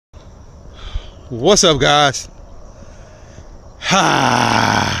What's up, guys?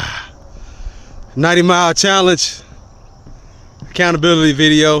 90-mile challenge, accountability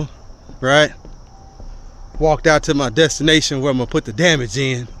video, right? Walked out to my destination where I'm gonna put the damage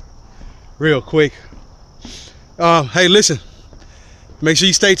in real quick. Hey, listen, make sure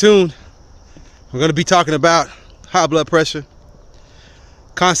you stay tuned. I'm gonna be talking about high blood pressure,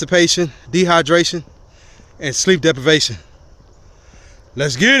 constipation, dehydration, and sleep deprivation.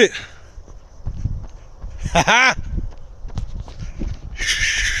 Let's get it.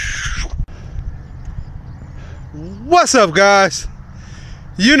 What's up, guys?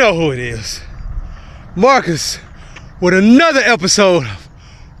 You know who it is. Marcus with another episode of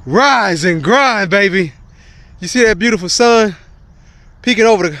Rise and Grind, baby. You see that beautiful sun peeking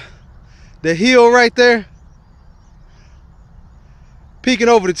over the hill right there? Peeking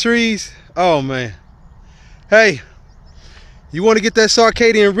over the trees. Oh, man. Hey, you want to get that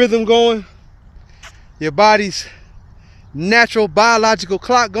circadian rhythm going? Your body's natural biological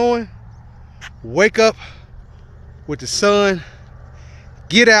clock going? Wake up with the sun.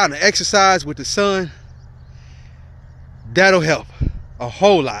 Get out and exercise with the sun. That'll help a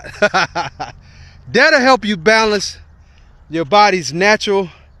whole lot. That'll help you balance your body's natural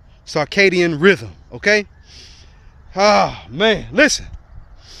circadian rhythm, okay? Oh, man, listen.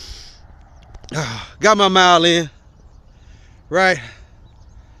 Got my mile in, right?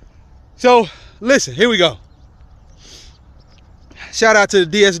 So, listen, here we go. Shout out to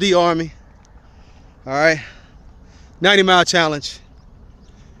the DSD Army. All right, 90-mile challenge.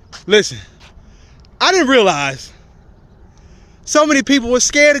 Listen, I didn't realize so many people were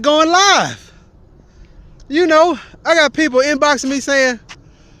scared of going live. You know, I got people inboxing me saying,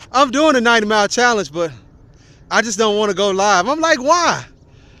 I'm doing a 90-mile challenge, but I just don't want to go live. I'm like, why?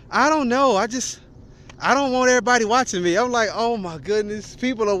 I don't know. I don't want everybody watching me. I'm like, oh my goodness,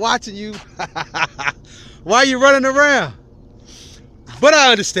 people are watching you. Why are you running around? But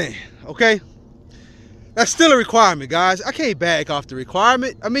I understand, okay? That's still a requirement, guys. I can't back off the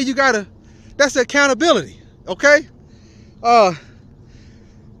requirement. I mean, that's the accountability, okay?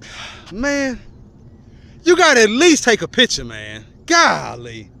 Man, you gotta at least take a picture, man.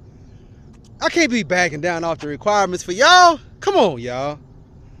 Golly. I can't be backing down off the requirements for y'all. Come on, y'all.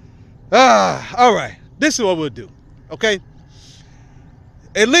 All right. This is what we'll do, okay?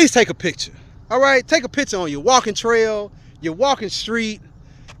 At least take a picture, all right? Take a picture on your walking trail, your walking street,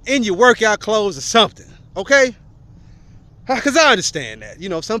 in your workout clothes or something, okay? Because I understand that. You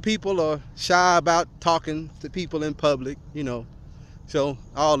know, some people are shy about talking to people in public, you know, so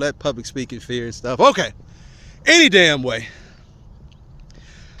all that public speaking fear and stuff. Okay, any damn way.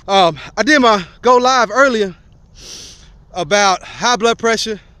 I did my go live earlier about high blood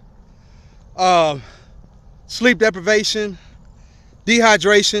pressure, sleep deprivation,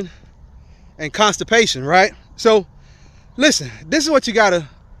 dehydration, and constipation, right? So listen, this is what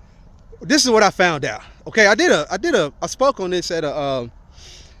I found out. Okay, I spoke on this at a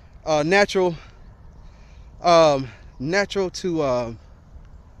natural to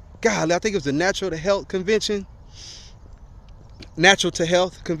golly, I think it was the Natural to Health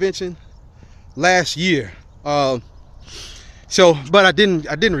convention last year. So, but I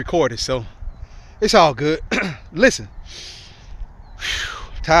didn't record it, so it's all good. Listen,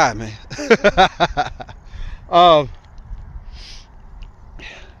 tired, man.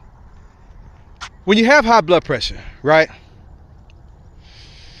 When you have high blood pressure, right?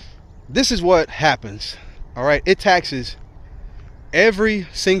 This is what happens, all right? It taxes every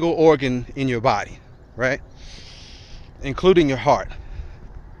single organ in your body, right? Including your heart.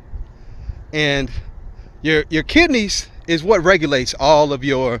 And your kidneys is what regulates all of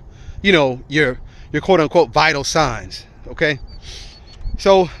your, you know, your quote unquote vital signs, okay?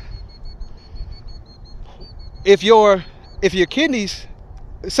 So if your kidneys,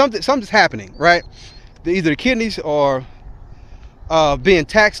 something's happening, right? Either the kidneys are being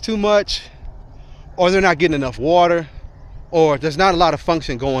taxed too much, or they're not getting enough water, or there's not a lot of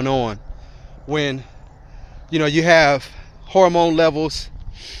function going on when, you know, you have hormone levels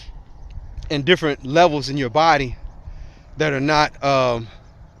and different levels in your body that are not,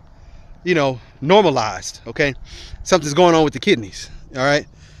 you know, normalized, okay? Something's going on with the kidneys, all right?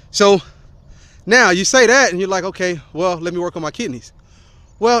 So now you say that and you're like, okay, well, let me work on my kidneys.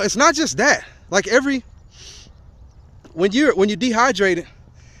 Well, it's not just that. Like when you're dehydrated,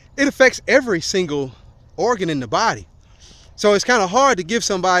 it affects every single organ in the body. So it's kind of hard to give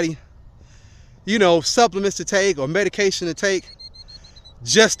somebody, you know, supplements to take or medication to take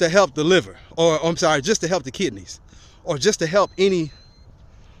just to help the liver, or I'm sorry, just to help the kidneys, or just to help any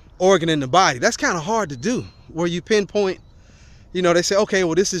organ in the body. That's kind of hard to do, where you pinpoint you know, they say, okay,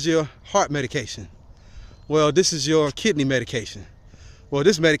 well, this is your heart medication. Well, this is your kidney medication. Well,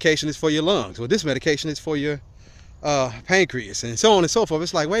 this medication is for your lungs. Well, this medication is for your pancreas, and so on and so forth.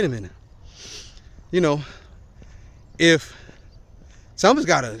 It's like, wait a minute. You know, if something's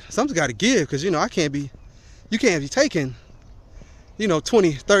gotta give, because, you know, you can't be taking, you know,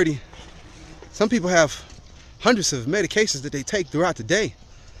 20, 30. Some people have hundreds of medications that they take throughout the day.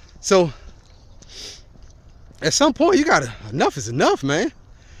 So at some point, enough is enough, man.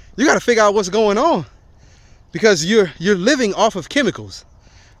 You gotta figure out what's going on, because you're living off of chemicals,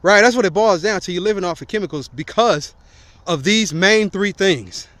 right? That's what it boils down to. You're living off of chemicals because of these main three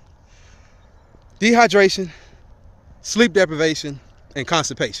things: dehydration, sleep deprivation, and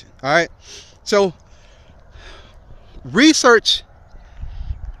constipation. All right. So research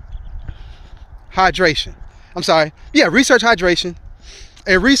hydration. Research hydration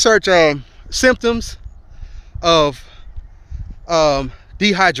and research symptoms of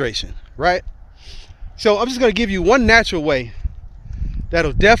dehydration, right? So I'm just going to give you one natural way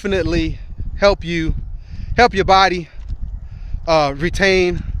that'll definitely help your body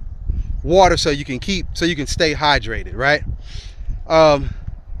retain water so you can stay hydrated, right?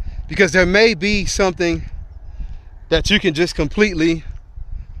 Because there may be something that you can just completely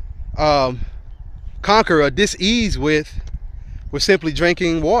conquer a dis-ease with simply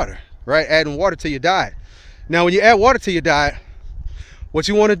drinking water, right? Adding water to your diet. Now, when you add water to your diet, what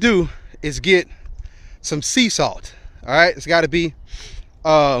you want to do is get some sea salt. All right, it's got to be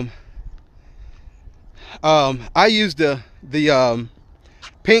I use the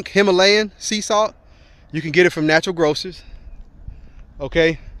pink Himalayan sea salt. You can get it from Natural Grocers.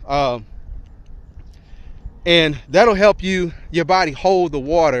 Okay, and that'll help your body hold the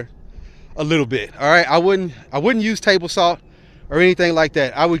water a little bit. All right, I wouldn't use table salt or anything like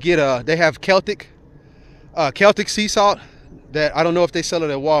that. I would get they have Celtic sea salt that I don't know if they sell it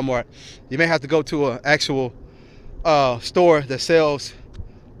at Walmart. You may have to go to an actual store that sells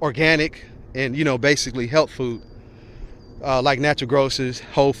organic and, you know, basically health food, like Natural Grocers,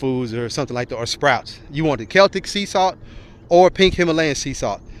 Whole Foods, or something like that, or Sprouts. You want the Celtic sea salt or pink Himalayan sea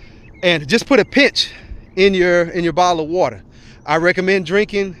salt, and just put a pinch in your bottle of water. I recommend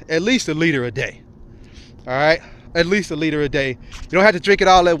drinking at least a liter a day. All right, at least a liter a day. You don't have to drink it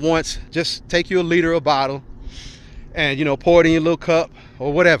all at once. Just take you a liter a bottle and, you know, pour it in your little cup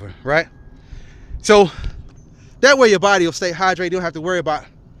or whatever, right? So that way your body will stay hydrated. You don't have to worry about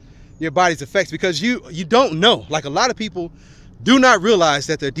your body's effects, because you don't know. Like, a lot of people do not realize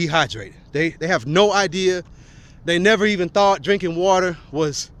that they're dehydrated. They have no idea. They never even thought drinking water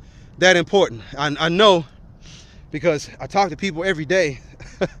was that important. I know, because I talk to people every day,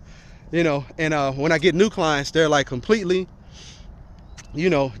 you know, and when I get new clients, they're like completely, you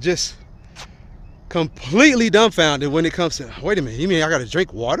know, just completely dumbfounded when it comes to, wait a minute, you mean I got to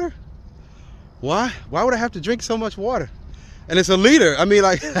drink water? Why would I have to drink so much water? And it's a liter. I mean,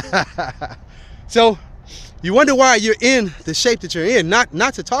 like, so you wonder why you're in the shape that you're in. Not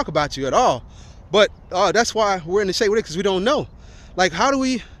to talk about you at all, but that's why we're in the shape we're in, because we don't know. Like, how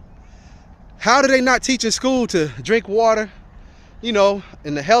do they not teach in school to drink water, you know,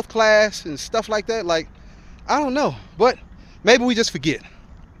 in the health class and stuff like that? Like, I don't know, but maybe we just forget.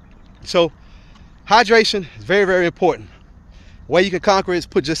 So hydration is very, very important. The way you can conquer it is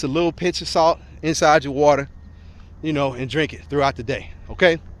put just a little pinch of salt inside your water, you know, and drink it throughout the day.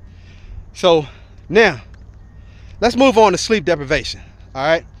 Okay, so now let's move on to sleep deprivation. All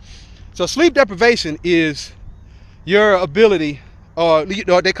right, so sleep deprivation is your ability, or, you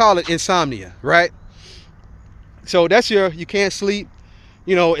know, they call it insomnia, right? So that's you can't sleep,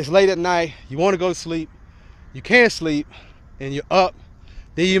 you know, it's late at night, you want to go to sleep, you can't sleep, and you're up.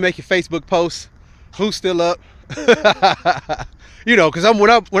 Then you make your Facebook posts, who's still up? You know, because when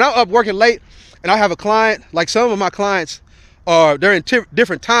I'm up working late and I have a client, like some of my clients they're in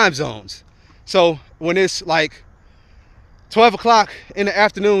different time zones. So when it's like 12 o'clock in the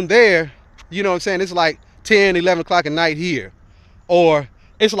afternoon there, you know what I'm saying, it's like 10, 11 o'clock at night here. Or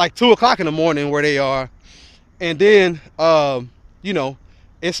it's like 2 o'clock in the morning where they are. And then, you know,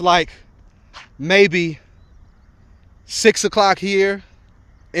 it's like maybe 6 o'clock here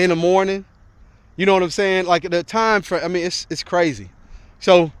in the morning. You know what I'm saying? Like, the time for, I mean, it's crazy.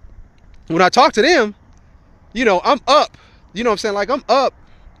 So when I talk to them, you know, I'm up. You know what I'm saying? Like, I'm up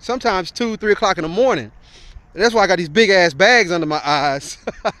sometimes 2, 3 o'clock in the morning. And that's why I got these big ass bags under my eyes.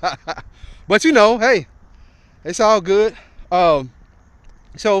 But, you know, hey, it's all good.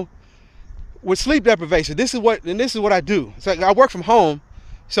 So with sleep deprivation, this is what I do. It's like, I work from home,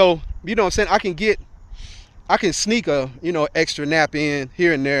 so, you know what I'm saying, I can sneak a, you know, extra nap in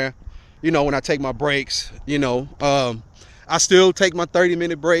here and there, you know, when I take my breaks. You know, I still take my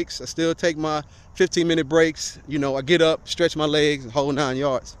 30-minute breaks. I still take my 15-minute breaks. You know, I get up, stretch my legs, and whole 9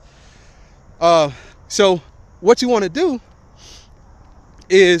 yards. So what you want to do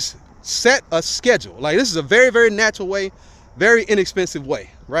is set a schedule. Like, this is a very, very natural way, very inexpensive way,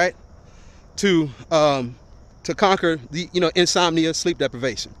 right? To conquer the, insomnia, sleep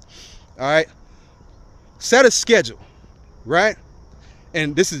deprivation. All right. Set a schedule, right?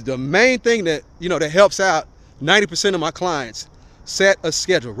 And this is the main thing that, that helps out 90% of my clients. Set a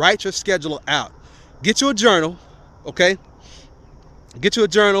schedule. Write your schedule out. Get you a journal, okay? Get you a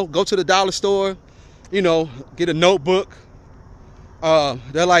journal. Go to the dollar store, get a notebook.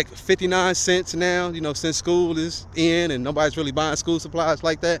 They're like 59 cents now, since school is in and nobody's really buying school supplies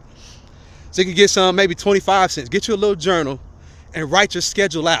like that. So you can get some, maybe 25 cents. Get you a little journal and write your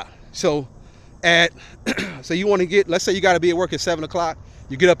schedule out. So so you want to get, let's say you got to be at work at 7 o'clock,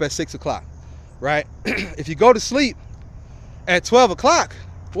 you get up at 6 o'clock, right? If you go to sleep at 12 o'clock,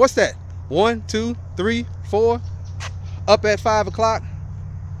 what's that? 1, 2, 3, 4, up at 5 o'clock.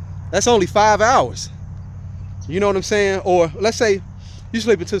 That's only 5 hours. You know what I'm saying? Or let's say you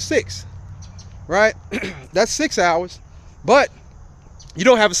sleep until 6, right? That's 6 hours, but you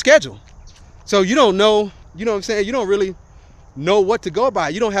don't have a schedule. So you don't know, you know what I'm saying? You don't really know what to go by.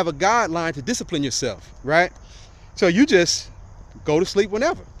 You don't have a guideline to discipline yourself, right? So you just go to sleep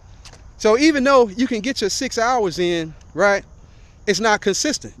whenever. So even though you can get your 6 hours in, right, it's not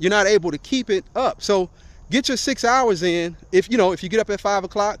consistent. You're not able to keep it up. So get your 6 hours in. If you get up at 5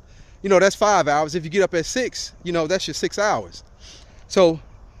 o'clock, that's 5 hours. If you get up at 6, that's your 6 hours. So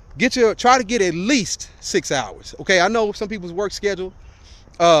try to get at least 6 hours. Okay, I know some people's work schedule.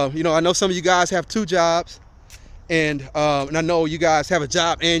 I know some of you guys have 2 jobs. And I know you guys have a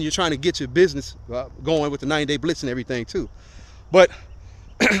job and you're trying to get your business going with the 90-day blitz and everything too. But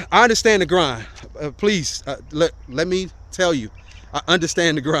I understand the grind. Please, let me tell you, I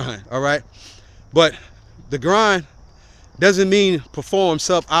understand the grind, all right? But the grind doesn't mean perform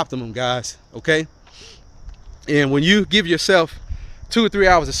sub-optimum, guys, okay? And when you give yourself 2 or 3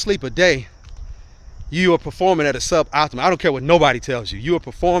 hours of sleep a day, you are performing at a sub-optimum. I don't care what nobody tells you. You are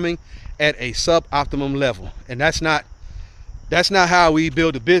performing at a sub-optimum level, and that's not how we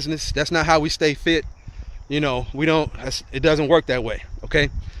build a business. That's not how we stay fit. It doesn't work that way. Okay,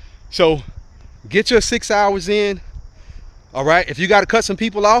 so get your 6 hours in. All right, if you got to cut some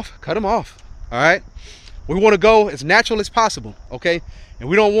people off, cut them off. All right, we want to go as natural as possible. Okay, and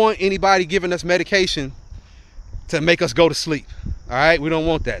we don't want anybody giving us medication to make us go to sleep. All right, we don't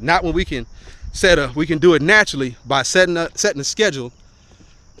want that. Not when we can do it naturally by setting a schedule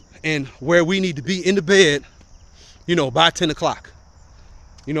and where we need to be in the bed, by 10 o'clock.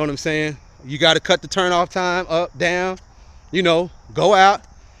 You know what I'm saying? You got to cut the turn off time up, down, go out,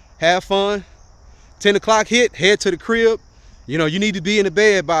 have fun. 10 o'clock hit, head to the crib. You need to be in the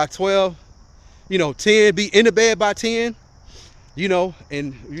bed by 12, 10, be in the bed by 10,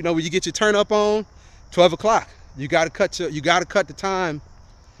 and when you get your turn up on 12 o'clock, you got to cut the time.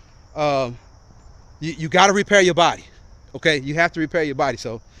 You got to repair your body. Okay, you have to repair your body.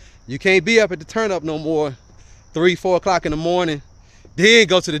 So you can't be up at the turn up no more 3, 4 o'clock in the morning, then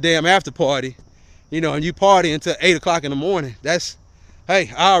go to the damn after party, and you party until 8 o'clock in the morning.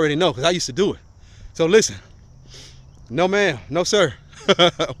 Hey, I already know because I used to do it. So listen, no ma'am, no sir.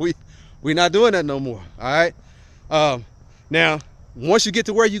 we not doing that no more. All right. Now, once you get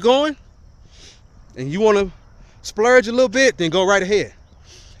to where you're going and you want to splurge a little bit, then go right ahead.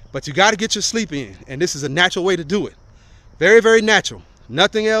 But you got to get your sleep in, and this is a natural way to do it. Very, very natural.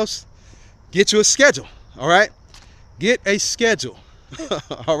 Nothing else. Get you a schedule, all right? Get a schedule,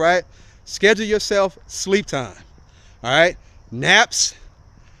 all right? Schedule yourself sleep time, all right? Naps,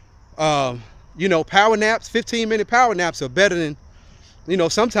 power naps, 15-minute power naps are better than,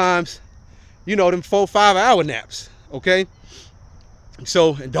 sometimes, them 4 or 5 hour naps, okay?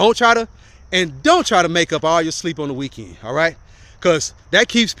 So, don't try to make up all your sleep on the weekend, all right? Because that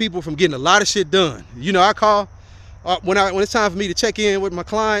keeps people from getting a lot of shit done. I call when it's time for me to check in with my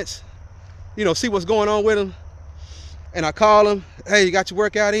clients, see what's going on with them. And I call them, hey, you got your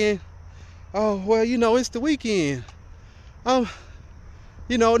workout in? Oh, well, it's the weekend. No.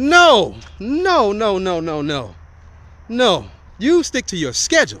 You stick to your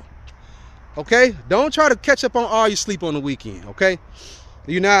schedule, okay? Don't try to catch up on all your sleep on the weekend, okay?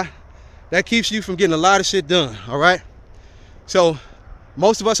 That keeps you from getting a lot of shit done, all right? So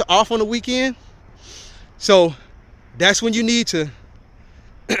most of us are off on the weekend. So that's when you need to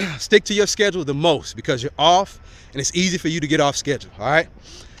stick to your schedule the most, because you're off and it's easy for you to get off schedule, all right?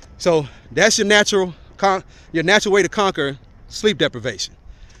 So that's your natural way to conquer sleep deprivation.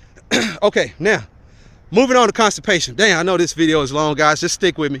 Okay, now moving on to constipation. Dang, I know this video is long, guys. Just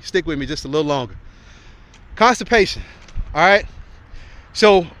stick with me just a little longer. Constipation, all right?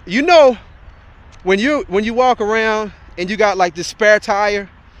 So, you know, when you walk around and you got like this spare tire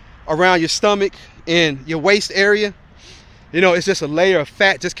around your stomach and your waist area, you know, it's just a layer of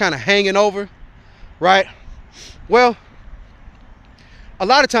fat just kind of hanging over, right? Well, a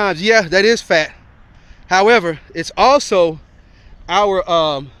lot of times, yeah, that is fat. However, it's also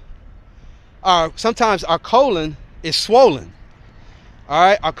sometimes our colon is swollen. All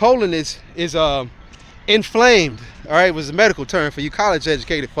right, our colon is inflamed. All right, it was a medical term for you college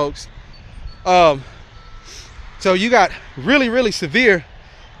educated folks. So you got really severe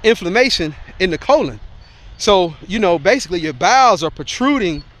inflammation in the colon. So, you know, basically your bowels are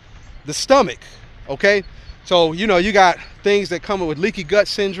protruding the stomach. Okay, so, you know, you got things that come with leaky gut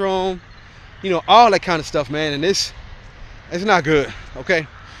syndrome, you know, all that kind of stuff, man. And it's not good. Okay,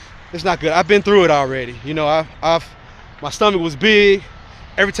 it's not good. I've been through it already. You know, my stomach was big.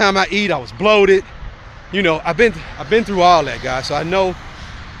 Every time I eat, I was bloated. You know, I've been through all that, guys. So I know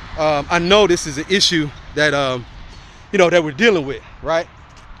this is an issue that you know, that we're dealing with, right?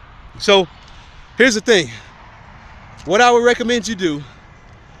 So here's the thing. What I would recommend you do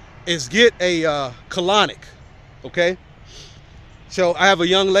is get a colonic. Okay. So I have a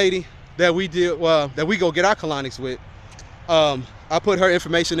young lady that we go get our colonics with. I put her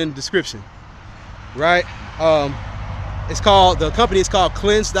information in the description, right? The company is called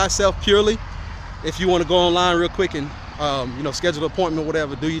Cleanse Thyself Purely. If you want to go online real quick and you know, schedule an appointment or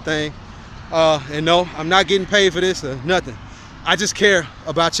whatever, do your thing. And no, I'm not getting paid for this or nothing. I just care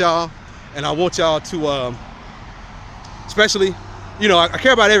about y'all, and I want y'all to, especially, you know, I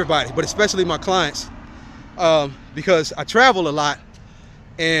care about everybody, but especially my clients, because I travel a lot,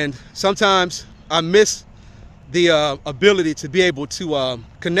 and sometimes I miss the ability to be able to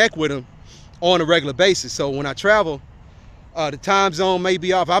connect with them on a regular basis. So when I travel, the time zone may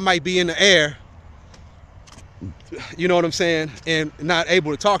be off. I might be in the air, you know what I'm saying, and not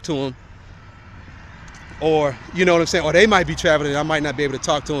able to talk to them, or you know what I'm saying, or they might be traveling and I might not be able to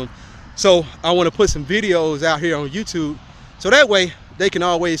talk to them. So I want to put some videos out here on YouTube, so that way they can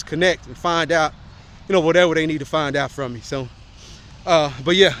always connect and find out, you know, whatever they need to find out from me. So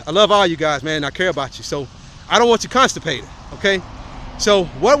but yeah, I love all you guys, man. I care about you, so I don't want you constipated. Okay, so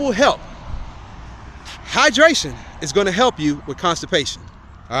what will help? Hydration is going to help you with constipation.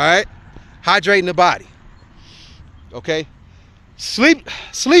 All right, hydrating the body. Okay,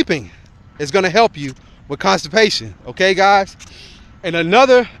 sleeping is going to help you with constipation. Okay, guys. And a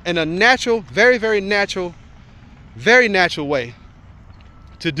natural, very natural way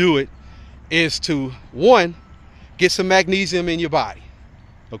to do it is to, one, get some magnesium in your body.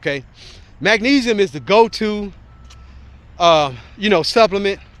 Okay, magnesium is the go-to you know,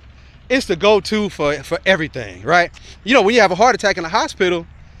 supplement. It's the go-to for everything, right? You know, when you have a heart attack in the hospital,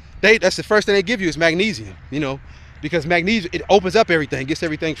 that's the first thing they give you is magnesium, you know, because magnesium, it opens up everything, gets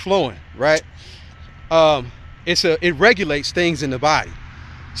everything flowing, right? It regulates things in the body.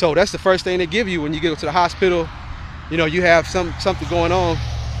 So that's the first thing they give you when you go to the hospital. You know, you have something going on,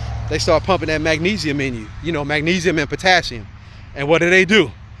 they start pumping that magnesium in you, you know, magnesium and potassium. And what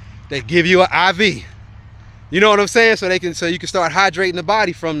do? They give you an IV. You know what I'm saying? So you can start hydrating the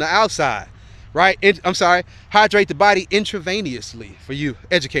body from the outside, right? Hydrate the body intravenously for you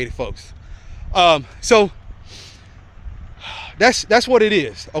educated folks. So that's what it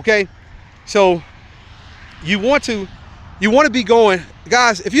is. Okay, so you want to be going,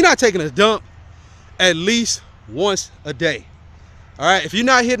 guys. If you're not taking a dump at least once a day, all right, if you're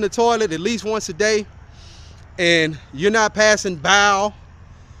not hitting the toilet at least once a day, and you're not passing bowel,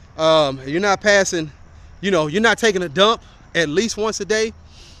 you're not passing, you know, you're not taking a dump at least once a day,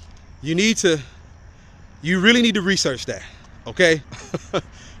 you really need to research that. Okay,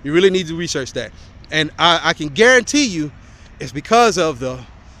 you really need to research that. And I can guarantee you it's because of the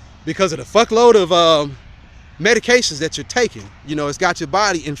fuckload of medications that you're taking. You know, it's got your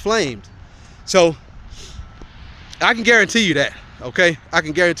body inflamed. So I can guarantee you that. Okay, I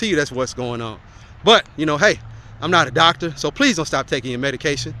can guarantee you that's what's going on. But you know, hey, I'm not a doctor, so please don't stop taking your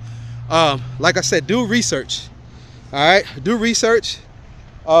medication. Like I said, do research. All right, do research.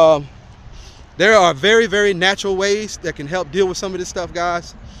 There are very natural ways that can help deal with some of this stuff,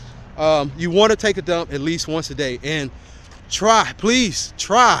 guys. You want to take a dump at least once a day, and please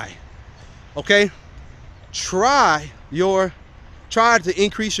try. Okay, try to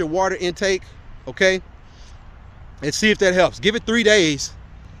increase your water intake. Okay, and see if that helps. Give it 3 days.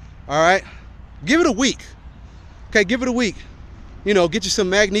 All right, give it a week. Okay, give it a week. You know, get you some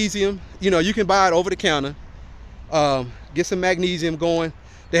magnesium. You know, you can buy it over the counter. Get some magnesium going.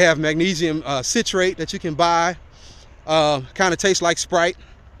 They have magnesium citrate that you can buy. Kind of tastes like Sprite.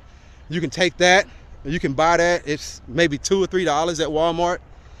 You can take that. You can buy that. It's maybe $2 or $3 at Walmart,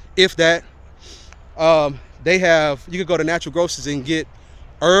 if that. They have, you can go to Natural Grocers and get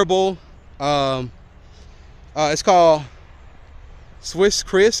herbal. It's called Swiss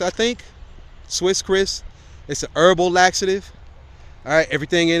Chris, I think. Swiss Chris. It's an herbal laxative. All right,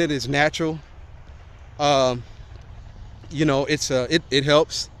 everything in it is natural. You know, it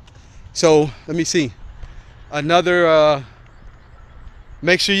helps. So let me see. Another,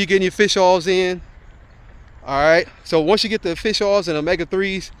 make sure you're getting your fish oils in. All right. So once you get the fish oils and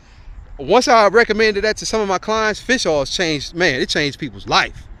omega-3s, once I recommended that to some of my clients, fish oils changed, man, it changed people's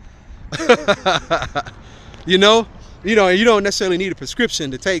life. you know, you don't necessarily need a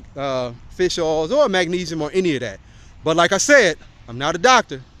prescription to take fish oils or magnesium or any of that. But like I said, I'm not a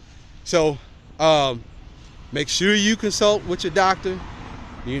doctor. So make sure you consult with your doctor.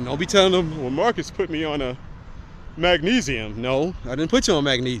 You don't be telling them, well, Marcus put me on a magnesium. No, I didn't put you on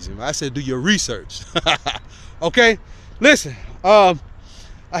magnesium. I said do your research. Okay, listen, I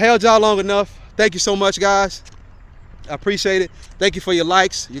held y'all long enough. Thank you so much, guys. I appreciate it. Thank you for your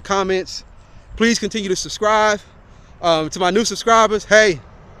likes, your comments. Please continue to subscribe. To my new subscribers, hey,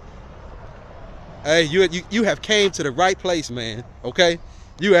 you have came to the right place, man. Okay,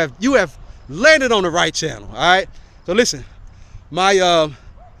 you have landed on the right channel. All right. So listen, my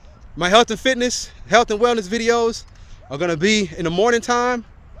health and fitness, health and wellness videos are gonna be in the morning time,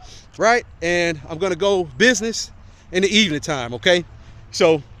 right? And I'm gonna go business in the evening time. Okay.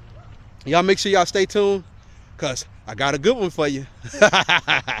 So y'all make sure y'all stay tuned, cause I got a good one for you.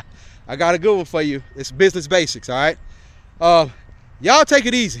 I got a good one for you. It's business basics. All right. Y'all take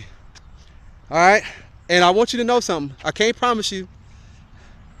it easy. All right. And I want you to know something. I can't promise you.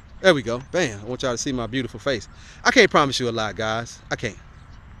 There we go. Bam. I want y'all to see my beautiful face. I can't promise you a lot, guys. I can't.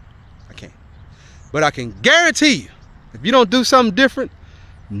 But I can guarantee you, if you don't do something different,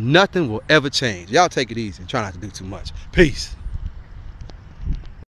 nothing will ever change. Y'all take it easy and try not to do too much. Peace.